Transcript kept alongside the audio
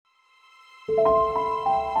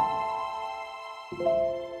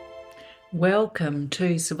Welcome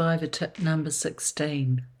to Survivor Tip number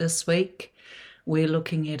 16. This week we're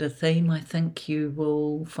looking at a theme I think you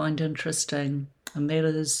will find interesting, and that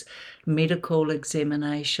is medical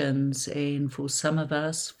examinations. And for some of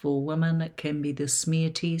us, for women, it can be the smear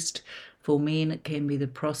test. For men, it can be the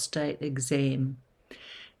prostate exam.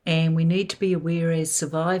 And we need to be aware as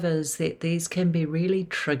survivors that these can be really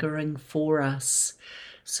triggering for us.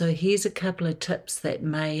 So here's a couple of tips that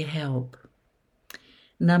may help.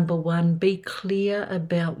 Number one, be clear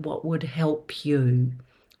about what would help you.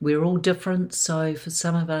 We're all different, so for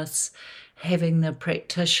some of us, having the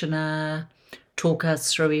practitioner talk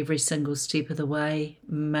us through every single step of the way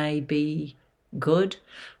may be good.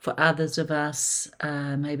 For others of us,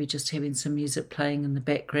 maybe just having some music playing in the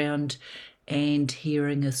background and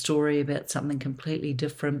hearing a story about something completely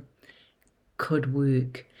different could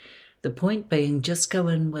work. The point being, just go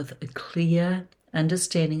in with a clear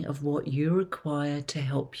understanding of what you require to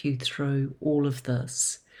help you through all of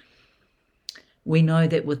this. We know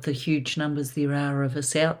that with the huge numbers there are of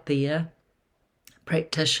us out there,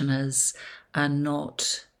 practitioners are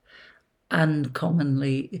not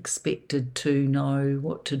uncommonly expected to know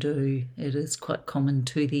what to do. It is quite common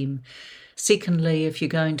to them. Secondly, if you're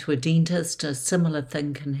going to a dentist, a similar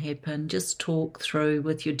thing can happen. Just talk through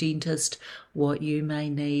with your dentist what you may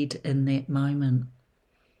need in that moment.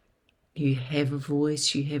 You have a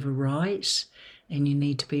voice, you have a right, and you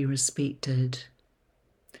need to be respected.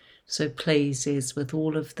 So please, as with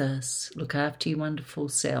all of this, look after your wonderful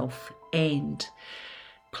self, and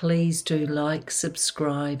please do like,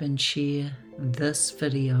 subscribe and share this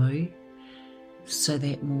video so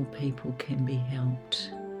that more people can be helped.